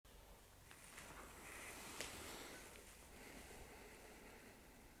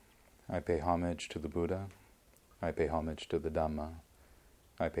I pay homage to the Buddha. I pay homage to the Dhamma.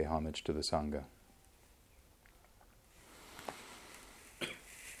 I pay homage to the Sangha.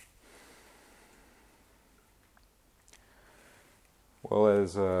 Well,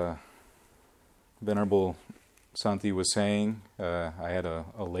 as Venerable Santi was saying, I had a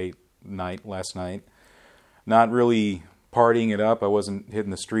late night last night. Not really partying it up. I wasn't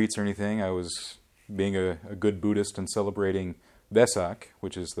hitting the streets or anything. I was being a good Buddhist and celebrating Vesak,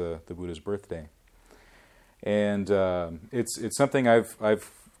 which is the Buddha's birthday. And it's something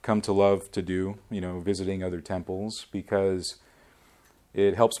I've come to love to do, visiting other temples, because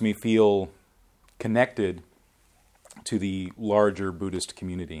it helps me feel connected to the larger Buddhist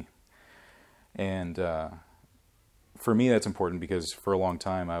community. And for me, that's important because for a long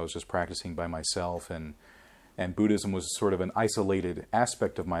time I was just practicing by myself, and Buddhism was sort of an isolated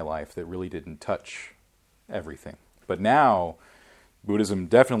aspect of my life that really didn't touch everything. But now, Buddhism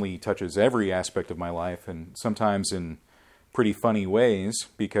definitely touches every aspect of my life, and sometimes in pretty funny ways,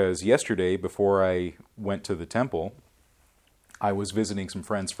 because yesterday, before I went to the temple, I was visiting some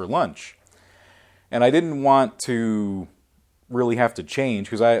friends for lunch. And I didn't want to really have to change,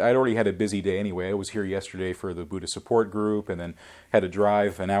 because I'd already had a busy day anyway. I was here yesterday for the Buddha support group, and then had to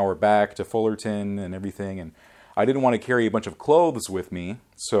drive an hour back to Fullerton and everything, and I didn't want to carry a bunch of clothes with me,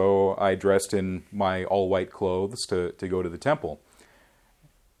 so I dressed in my all-white clothes to go to the temple,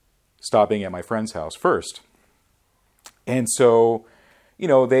 stopping at my friend's house first. And so,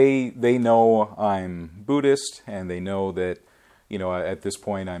 they know I'm Buddhist, and they know that, at this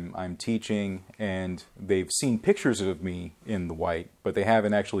point I'm teaching, and they've seen pictures of me in the white, but they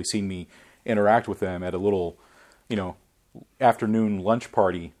haven't actually seen me interact with them at a little, afternoon lunch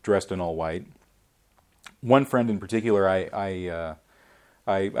party dressed in all white. One friend in particular I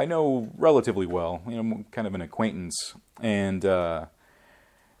know relatively well, kind of an acquaintance, and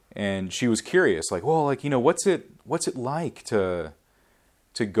she was curious, what's it like to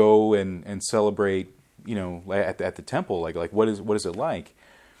go and celebrate, at the temple, what is it like?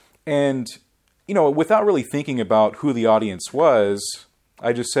 And without really thinking about who the audience was,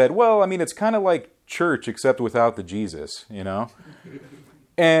 I just said, well, it's kind of like church except without the Jesus,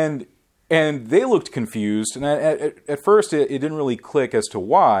 And they looked confused, and at first it didn't really click as to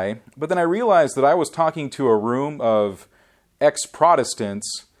why, but then I realized that I was talking to a room of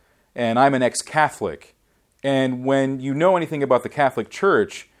ex-Protestants, and I'm an ex-Catholic. And when you know anything about the Catholic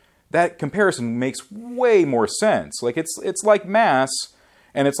Church, that comparison makes way more sense. It's like Mass,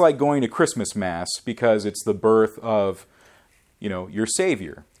 and it's like going to Christmas Mass, because it's the birth of, your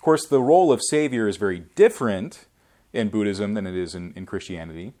Savior. Of course, the role of Savior is very different in Buddhism than it is in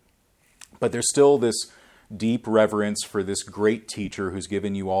Christianity. But there's still this deep reverence for this great teacher who's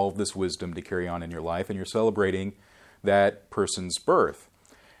given you all of this wisdom to carry on in your life, and you're celebrating that person's birth.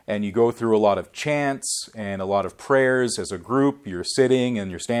 And you go through a lot of chants and a lot of prayers as a group. You're sitting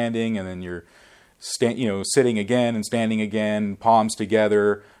and you're standing, and then you're sitting again and standing again, palms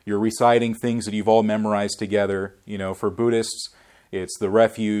together. You're reciting things that you've all memorized together. For Buddhists, it's the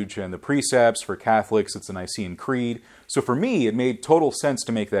refuge and the precepts. For Catholics, it's the Nicene Creed. So for me, it made total sense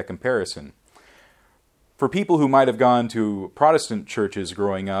to make that comparison. For people who might have gone to Protestant churches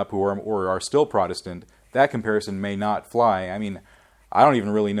growing up, or are still Protestant, that comparison may not fly. I don't even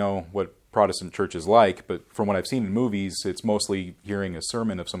really know what Protestant church is like, but from what I've seen in movies, it's mostly hearing a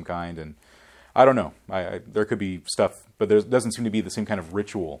sermon of some kind, and I don't know. There could be stuff, but there doesn't seem to be the same kind of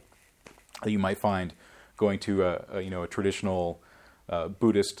ritual that you might find going to a traditional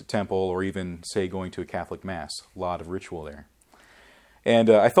Buddhist temple, or even, say, going to a Catholic Mass. A lot of ritual there. And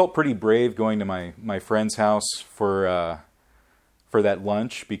I felt pretty brave going to my friend's house for that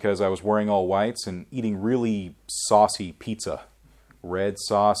lunch, because I was wearing all whites and eating really saucy pizza. Red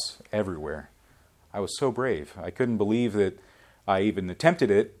sauce everywhere. I was so brave. I couldn't believe that I even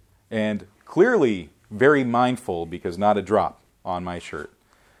attempted it, and clearly very mindful, because not a drop on my shirt.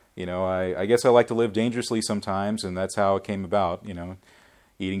 I guess I like to live dangerously sometimes, and that's how it came about,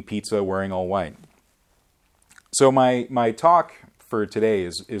 eating pizza, wearing all white. So my talk for today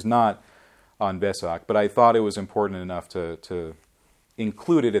is not on Vesak, but I thought it was important enough to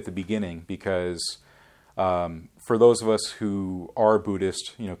include it at the beginning, because for those of us who are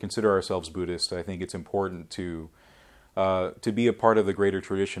Buddhist, consider ourselves Buddhist, I think it's important to be a part of the greater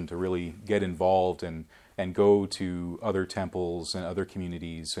tradition, to really get involved and go to other temples and other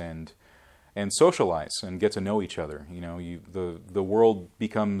communities and socialize and get to know each other. The world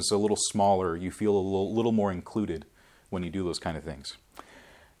becomes a little smaller. You feel a little more included when you do those kind of things.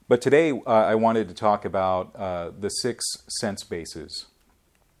 But today I wanted to talk about the 6 sense bases.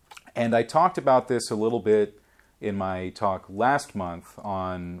 And I talked about this a little bit in my talk last month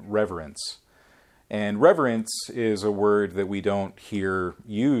on reverence. And reverence is a word that we don't hear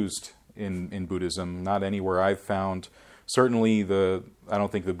used in Buddhism, not anywhere I've found. Certainly, I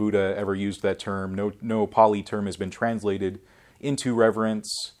don't think the Buddha ever used that term. No Pali term has been translated into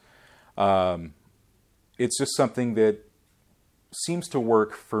reverence. It's just something that seems to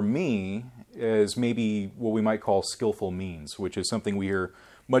work for me as maybe what we might call skillful means, which is something we hear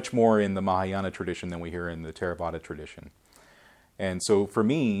much more in the Mahayana tradition than we hear in the Theravada tradition. And so for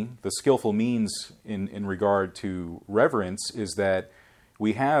me, the skillful means in regard to reverence is that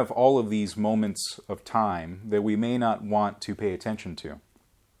we have all of these moments of time that we may not want to pay attention to.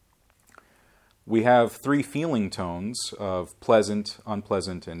 We have three feeling tones of pleasant,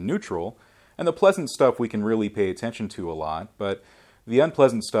 unpleasant, and neutral. And the pleasant stuff we can really pay attention to a lot, but the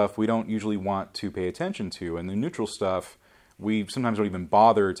unpleasant stuff we don't usually want to pay attention to. And the neutral stuff we sometimes don't even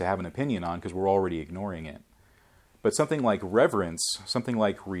bother to have an opinion on because we're already ignoring it. But something like reverence, something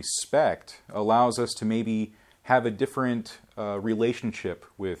like respect, allows us to maybe have a different relationship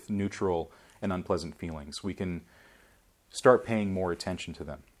with neutral and unpleasant feelings. We can start paying more attention to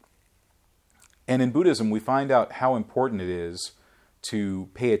them. And in Buddhism, we find out how important it is to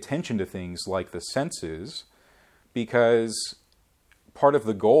pay attention to things like the senses, because part of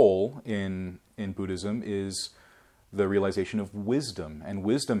the goal in Buddhism is the realization of wisdom. And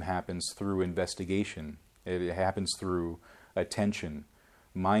wisdom happens through investigation. It happens through attention,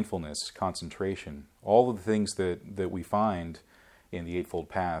 mindfulness, concentration, all of the things that we find in the Eightfold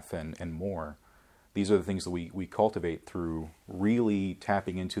Path and more. These are the things that we cultivate through really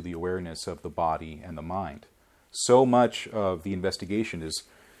tapping into the awareness of the body and the mind. So much of the investigation is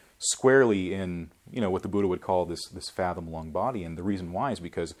squarely in, what the Buddha would call this fathom-long body. And the reason why is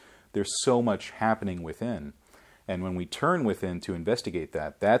because there's so much happening within. And when we turn within to investigate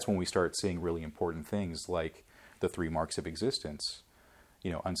that's when we start seeing really important things like the three marks of existence.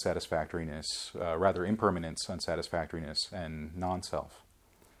 Unsatisfactoriness, impermanence, unsatisfactoriness, and non-self.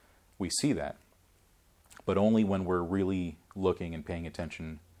 We see that, but only when we're really looking and paying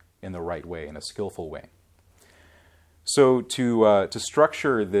attention in the right way, in a skillful way. So to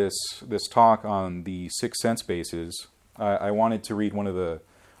structure this talk on the six sense bases, I wanted to read one of the,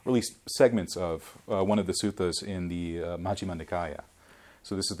 or at least segments of one of the suttas in the Majjhima Nikaya.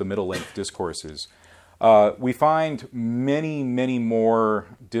 So this is the middle-length discourses. We find many, many more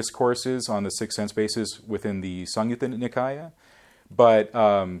discourses on the six sense bases within the Samyutta Nikaya, but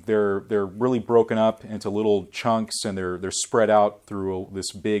they're really broken up into little chunks, and they're spread out through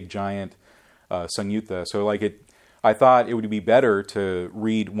this big, giant Samyutta. So I thought it would be better to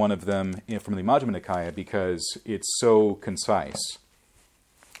read one of them from the Majjhima Nikaya because it's so concise.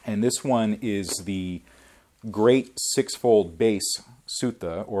 And this one is the Great Sixfold Base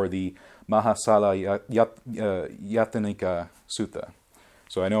Sutta, or the Mahasala Yatanika Sutta.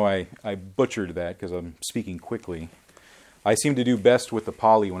 So I know I butchered that because I'm speaking quickly. I seem to do best with the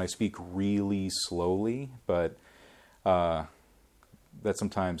Pali when I speak really slowly, but that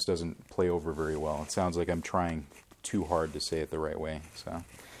sometimes doesn't play over very well. It sounds like I'm trying too hard to say it the right way. So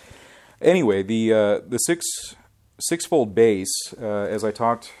anyway, the sixfold base, as I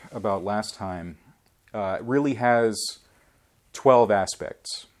talked about last time, really has 12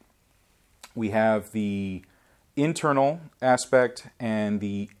 aspects. We have the internal aspect and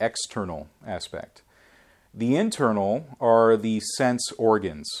the external aspect. The internal are the sense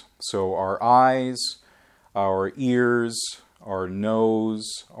organs. So our eyes, our ears, our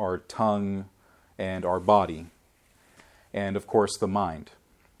nose, our tongue, and our body. And of course the mind.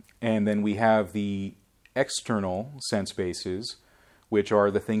 And then we have the external sense bases, which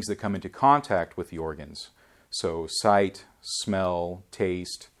are the things that come into contact with the organs. So sight, smell,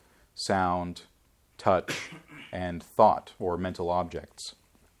 taste, sound, touch, and thought, or mental objects.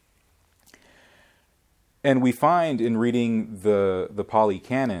 And we find in reading the Pali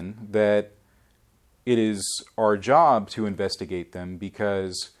Canon that it is our job to investigate them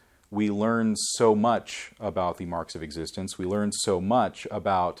because we learn so much about the marks of existence. We learn so much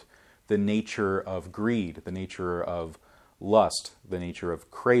about the nature of greed, the nature of lust, the nature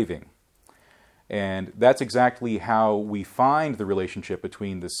of craving. And that's exactly how we find the relationship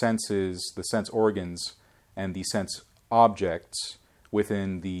between the senses, the sense organs, and the sense objects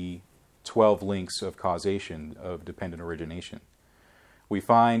within the 12 links of causation, of dependent origination. We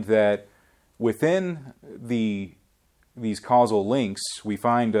find that within these causal links, we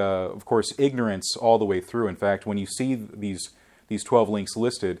find, of course, ignorance all the way through. In fact, when you see these 12 links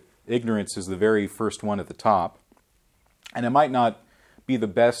listed, ignorance is the very first one at the top. And it might not be the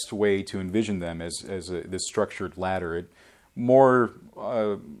best way to envision them as this structured ladder. More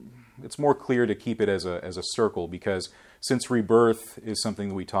it's more clear to keep it as a circle, because since rebirth is something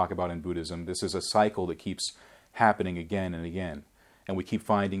that we talk about in Buddhism, this is a cycle that keeps happening again and again. And we keep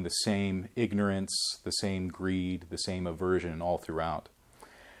finding the same ignorance, the same greed, the same aversion all throughout.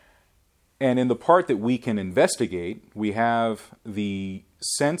 And in the part that we can investigate, we have the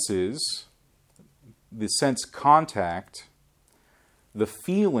senses, the sense contact, the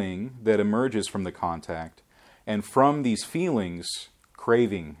feeling that emerges from the contact, and from these feelings,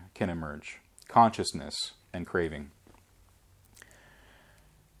 craving can emerge, consciousness and craving.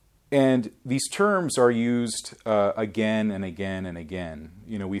 And these terms are used again and again and again.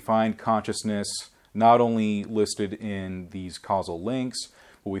 You know, we find consciousness not only listed in these causal links,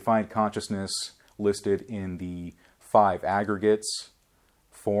 but we find consciousness listed in the 5 aggregates: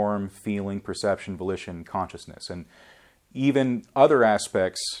 form, feeling, perception, volition, consciousness. And even other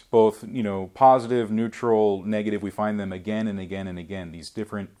aspects, both, you know, positive, neutral, negative, we find them again and again and again, these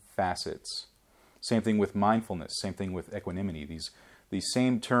different facets. Same thing with mindfulness, same thing with equanimity. These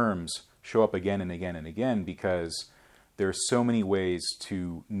same terms show up again and again and again because there are so many ways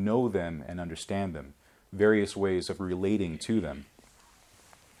to know them and understand them, various ways of relating to them.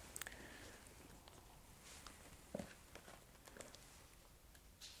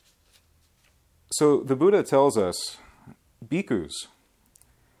 So the Buddha tells us, bhikkhus,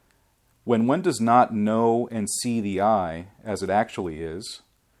 when one does not know and see the I as it actually is,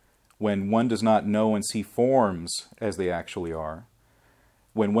 when one does not know and see forms as they actually are,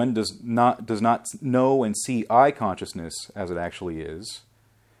 when one does not know and see I consciousness as it actually is,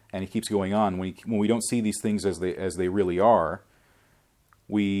 and he keeps going on, when we don't see these things as they really are,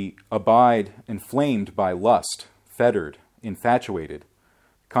 we abide inflamed by lust, fettered, infatuated,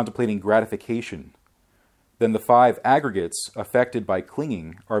 contemplating gratification. Then the 5 aggregates affected by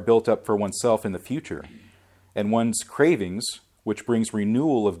clinging are built up for oneself in the future, and one's cravings, which brings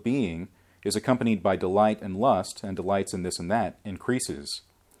renewal of being, is accompanied by delight and lust, and delights in this and that, increases.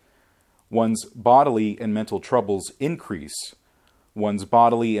 One's bodily and mental troubles increase. One's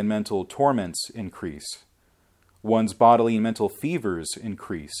bodily and mental torments increase. One's bodily and mental fevers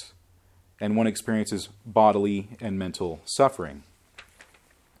increase. And one experiences bodily and mental suffering.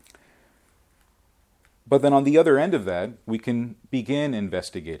 But then on the other end of that, we can begin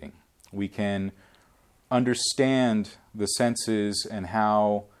investigating. We can understand the senses and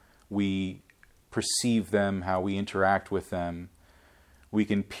how we perceive them, how we interact with them. We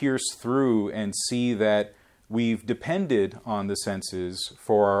can pierce through and see that we've depended on the senses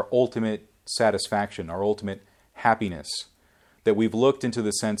for our ultimate satisfaction, our ultimate happiness. That we've looked into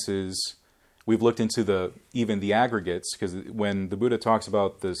the senses, we've looked into even the aggregates, because when the Buddha talks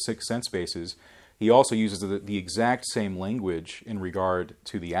about the 6 sense bases, he also uses the exact same language in regard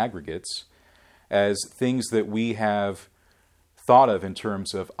to the aggregates as things that we have thought of in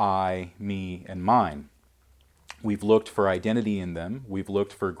terms of I, me, and mine. We've looked for identity in them. We've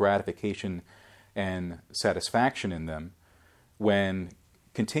looked for gratification and satisfaction in them, when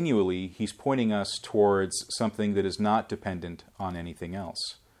continually he's pointing us towards something that is not dependent on anything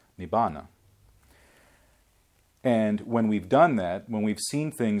else, nibbana. And when we've done that, when we've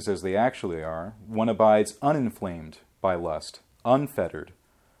seen things as they actually are, one abides uninflamed by lust, unfettered,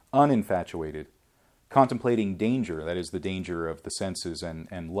 uninfatuated, contemplating danger, that is the danger of the senses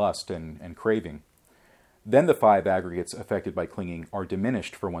and lust and craving. Then the 5 aggregates affected by clinging are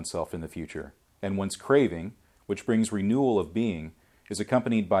diminished for oneself in the future, and one's craving, which brings renewal of being, is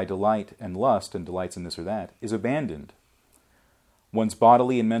accompanied by delight and lust, and delights in this or that, is abandoned. One's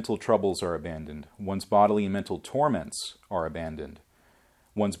bodily and mental troubles are abandoned. One's bodily and mental torments are abandoned.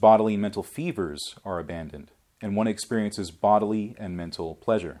 One's bodily and mental fevers are abandoned, and one experiences bodily and mental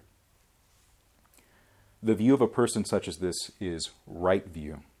pleasure. The view of a person such as this is right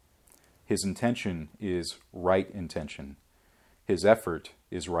view. His intention is right intention. His effort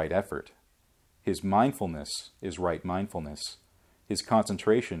is right effort. His mindfulness is right mindfulness. His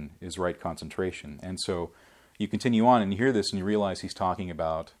concentration is right concentration. And so you continue on and you hear this and you realize he's talking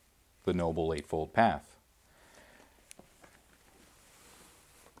about the Noble Eightfold Path.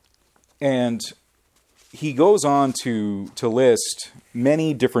 And he goes on to list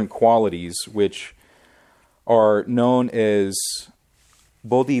many different qualities which are known as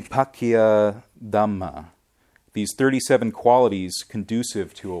Bodhipakkhya Dhamma, these 37 qualities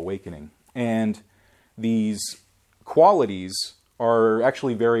conducive to awakening. And these qualities are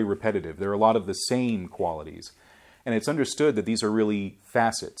actually very repetitive. There are a lot of the same qualities. And it's understood that these are really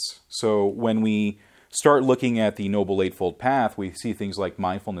facets. So when we start looking at the Noble Eightfold Path, we see things like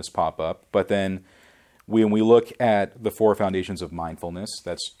mindfulness pop up. But then when we look at the 4 foundations of mindfulness,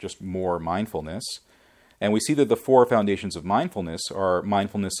 that's just more mindfulness. And we see that the four foundations of mindfulness are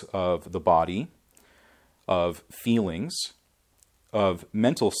mindfulness of the body, of feelings, of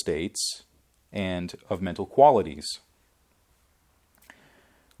mental states, and of mental qualities.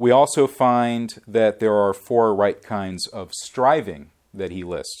 We also find that there are four right kinds of striving that he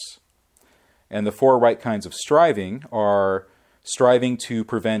lists. And the four right kinds of striving are striving to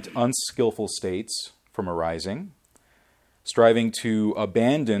prevent unskillful states from arising, striving to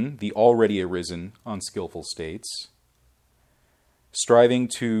abandon the already arisen unskillful states, striving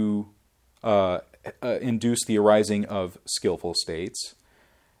to induce the arising of skillful states,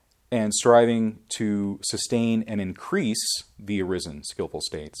 and striving to sustain and increase the arisen skillful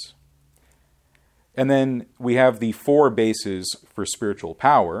states. And then we have the four bases for spiritual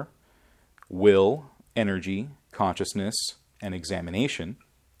power: will, energy, consciousness, and examination.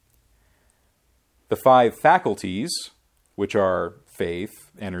 The five faculties, which are faith,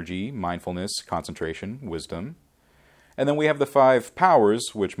 energy, mindfulness, concentration, wisdom. And then we have the five powers,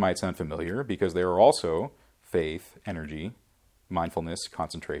 which might sound familiar because they are also faith, energy, mindfulness,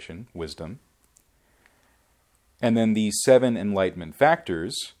 concentration, wisdom. And then the seven enlightenment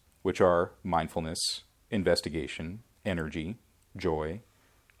factors, which are mindfulness, investigation, energy, joy,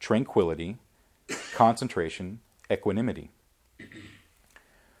 tranquility, concentration, equanimity.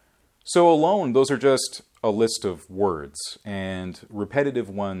 So alone, those are just a list of words, and repetitive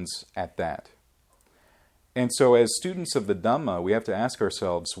ones at that. And so as students of the Dhamma, we have to ask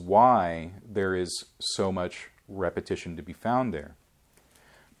ourselves why there is so much repetition to be found there.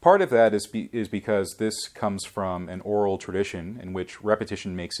 Part of that is because this comes from an oral tradition in which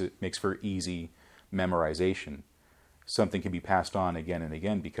repetition makes for easy memorization. Something can be passed on again and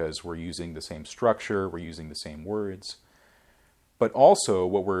again because we're using the same structure, we're using the same words. But also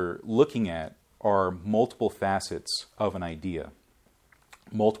what we're looking at are multiple facets of an idea,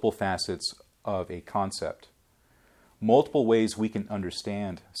 multiple facets of a concept, multiple ways we can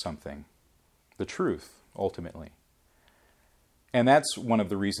understand something, the truth, ultimately. And that's one of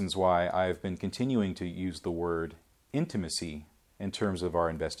the reasons why I've been continuing to use the word intimacy in terms of our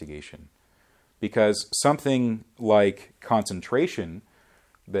investigation. Because something like concentration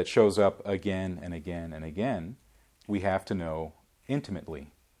that shows up again and again and again, we have to know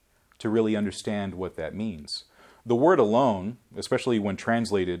intimately to really understand what that means. The word alone, especially when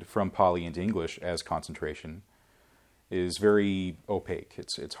translated from Pali into English as concentration, is very opaque.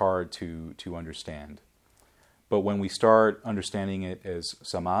 It's hard to understand. But when we start understanding it as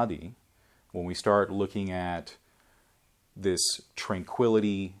samadhi, when we start looking at this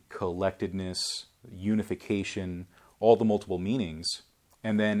tranquility, collectedness, unification, all the multiple meanings,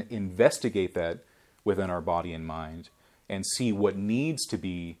 and then investigate that within our body and mind and see what needs to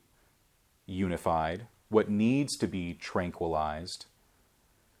be unified, what needs to be tranquilized,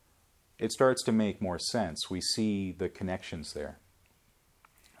 it starts to make more sense. We see the connections there.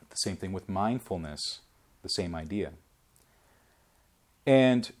 The same thing with mindfulness, the same idea.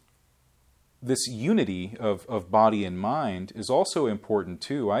 And this unity of body and mind is also important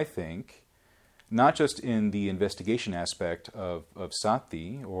too, I think, not just in the investigation aspect of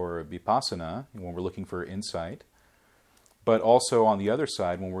sati or vipassana, when we're looking for insight, but also on the other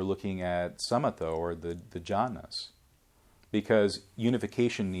side when we're looking at samatha or the jhanas, because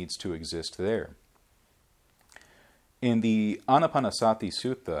unification needs to exist there. In the Anapanasati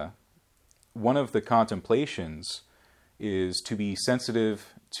Sutta, one of the contemplations is to be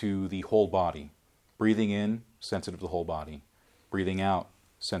sensitive to the whole body. Breathing in, sensitive to the whole body. Breathing out,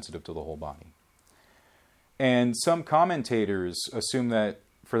 sensitive to the whole body. And some commentators assume that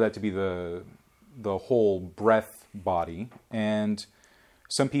for that to be the whole breath body, and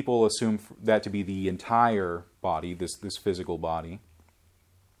some people assume that to be the entire body, this physical body.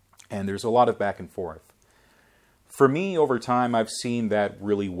 And there's a lot of back and forth. For me, over time, I've seen that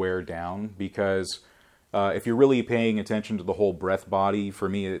really wear down because if you're really paying attention to the whole breath body, for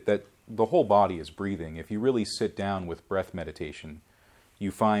me, that the whole body is breathing. If you really sit down with breath meditation,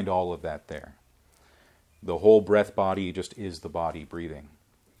 you find all of that there. The whole breath body just is the body breathing.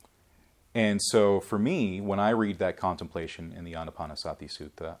 And so for me, when I read that contemplation in the Anapanasati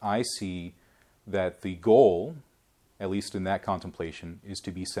Sutta, I see that the goal, at least in that contemplation, is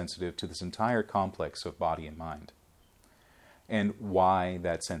to be sensitive to this entire complex of body and mind. And why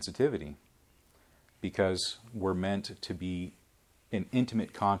that sensitivity? Because we're meant to be in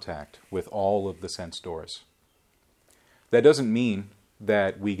intimate contact with all of the sense doors. That doesn't mean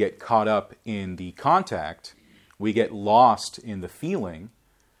that we get caught up in the contact, we get lost in the feeling,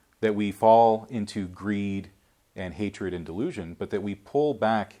 that we fall into greed and hatred and delusion, but that we pull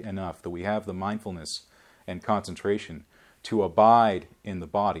back enough, that we have the mindfulness and concentration to abide in the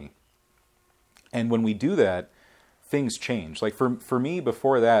body, And when we do that, things change. Like for me,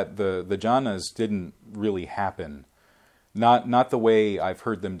 before that, the jhanas didn't really happen. Not the way I've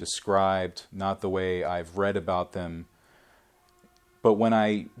heard them described, not the way I've read about them. But when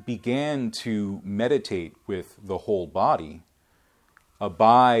I began to meditate with the whole body,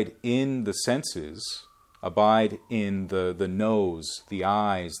 abide in the senses, abide in the nose, the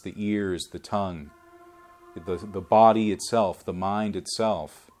eyes, the ears, the tongue, the body itself, the mind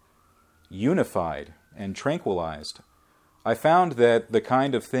itself, unified and tranquilized, I found that the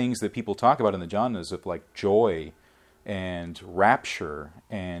kind of things that people talk about in the jhanas of like joy and rapture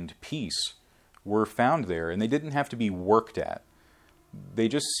and peace were found there, and they didn't have to be worked at. They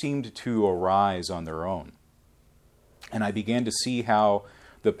just seemed to arise on their own. And I began to see how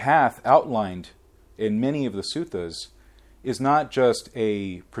the path outlined in many of the suttas is not just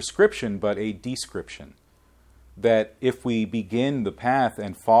a prescription, but a description. That if we begin the path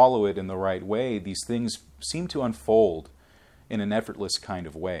and follow it in the right way, these things seem to unfold in an effortless kind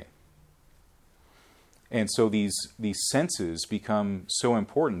of way. And so these senses become so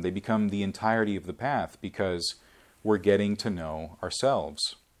important. They become the entirety of the path because we're getting to know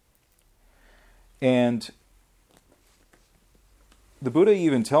ourselves. And the Buddha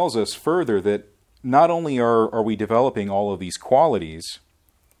even tells us further that not only are we developing all of these qualities,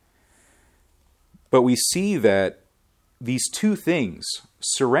 but we see that these two things,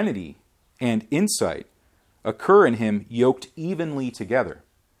 serenity and insight, occur in him yoked evenly together.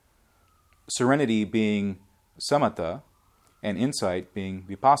 Serenity being samatha and insight being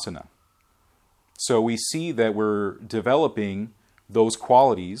vipassana. So we see that we're developing those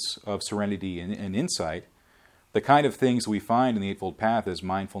qualities of serenity and insight, the kind of things we find in the Eightfold Path as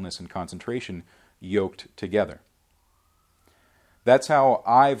mindfulness and concentration yoked together. That's how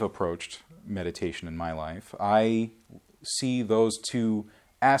I've approached meditation in my life. I see those two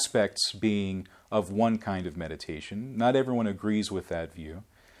aspects being of one kind of meditation. Not everyone agrees with that view,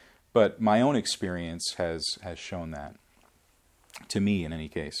 but my own experience has shown that, to me in any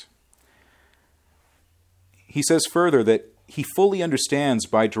case. He says further that he fully understands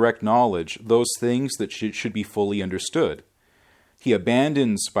by direct knowledge those things that should be fully understood. He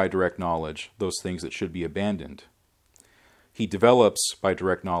abandons by direct knowledge those things that should be abandoned. He develops by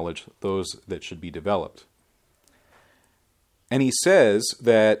direct knowledge those that should be developed. And he says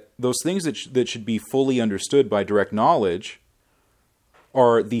that those things that should be fully understood by direct knowledge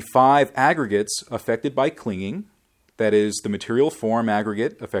are the 5 aggregates affected by clinging. That is, the material form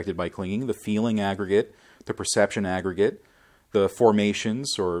aggregate affected by clinging, the feeling aggregate, the perception aggregate, the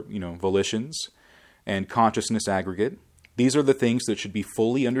formations or volitions, and consciousness aggregate. These are the things that should be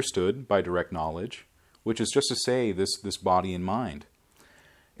fully understood by direct knowledge, which is just to say this body and mind.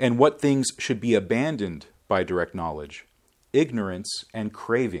 And what things should be abandoned by direct knowledge? Ignorance and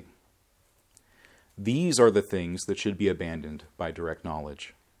craving. These are the things that should be abandoned by direct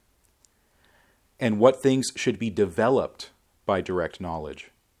knowledge. And what things should be developed by direct knowledge?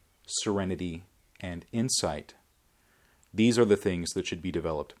 Serenity and insight. These are the things that should be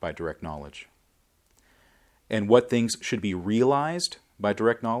developed by direct knowledge. And what things should be realized by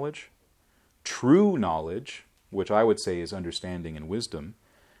direct knowledge? True knowledge, which I would say is understanding and wisdom,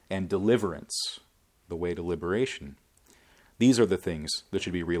 and deliverance, the way to liberation. These are the things that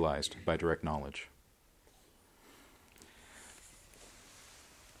should be realized by direct knowledge.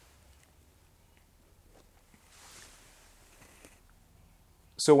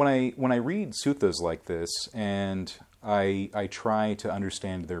 So when I read suttas like this and I try to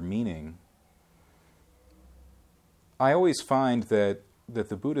understand their meaning, I always find that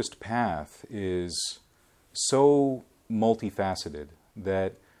the Buddhist path is so multifaceted,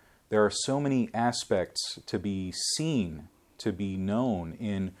 that there are so many aspects to be seen, to be known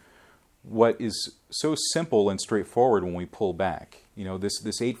in what is so simple and straightforward when we pull back.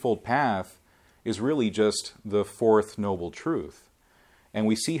 This Eightfold Path is really just the 4th Noble Truth. And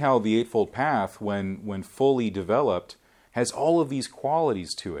we see how the Eightfold Path, when fully developed, has all of these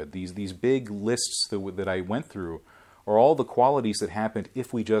qualities to it. These big lists that I went through are all the qualities that happened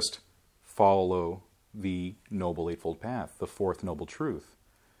if we just follow the Noble Eightfold Path, the 4th Noble Truth,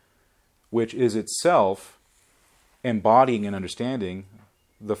 which is itself embodying and understanding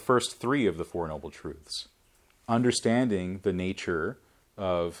the first 3 of the 4 Noble Truths. Understanding the nature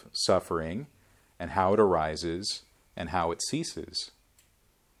of suffering and how it arises and how it ceases.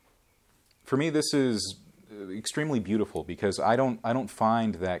 For me, this is extremely beautiful because I don't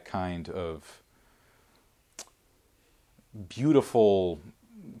find that kind of beautiful,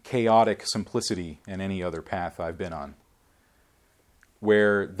 chaotic simplicity in any other path I've been on,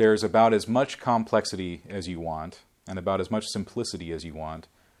 where there's about as much complexity as you want and about as much simplicity as you want,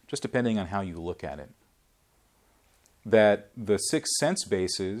 just depending on how you look at it. That the 6 sense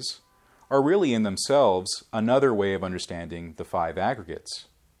bases are really in themselves another way of understanding the 5 aggregates.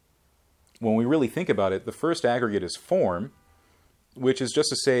 When we really think about it, the first aggregate is form, which is just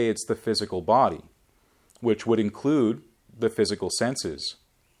to say it's the physical body, which would include the physical senses.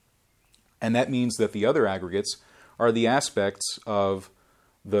 And that means that the other aggregates are the aspects of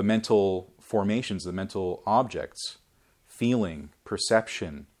the mental formations, the mental objects, feeling,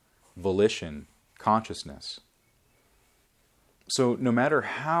 perception, volition, consciousness. So no matter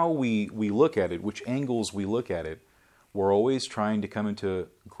how we look at it, which angles we look at it, we're always trying to come into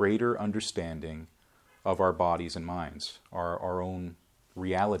greater understanding of our bodies and minds, our own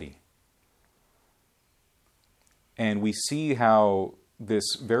reality. And we see how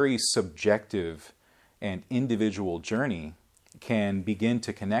this very subjective and individual journey can begin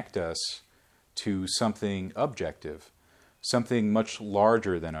to connect us to something objective, something much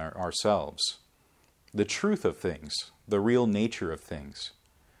larger than ourselves, the truth of things, the real nature of things.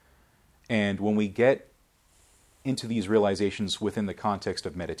 And when we get into these realizations within the context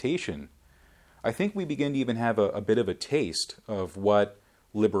of meditation, I think we begin to even have a bit of a taste of what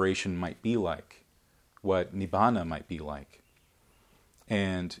liberation might be like, what nibbana might be like.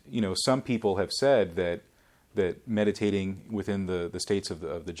 And, some people have said that meditating within the states of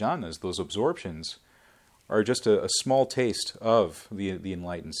the jhanas, those absorptions, are just a small taste of the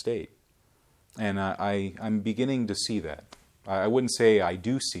enlightened state. And I'm beginning to see that. I wouldn't say I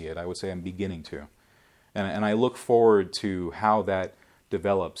do see it, I would say I'm beginning to. And I look forward to how that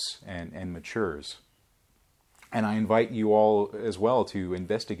develops and matures. And I invite you all as well to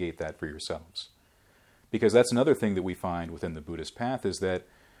investigate that for yourselves. Because that's another thing that we find within the Buddhist path, is that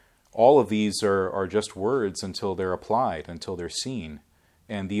all of these are just words until they're applied, until they're seen.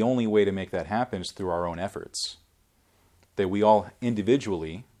 And the only way to make that happen is through our own efforts. That we all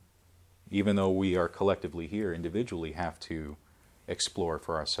individually, even though we are collectively here, individually have to explore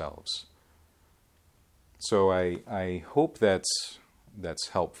for ourselves. So I hope that's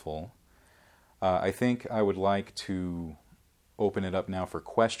helpful. I think I would like to open it up now for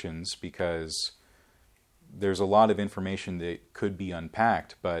questions, because there's a lot of information that could be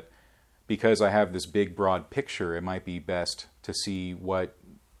unpacked, but because I have this big, broad picture, it might be best to see what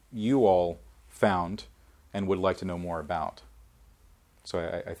you all found and would like to know more about.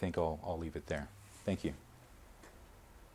 So I think I'll leave it there. Thank you.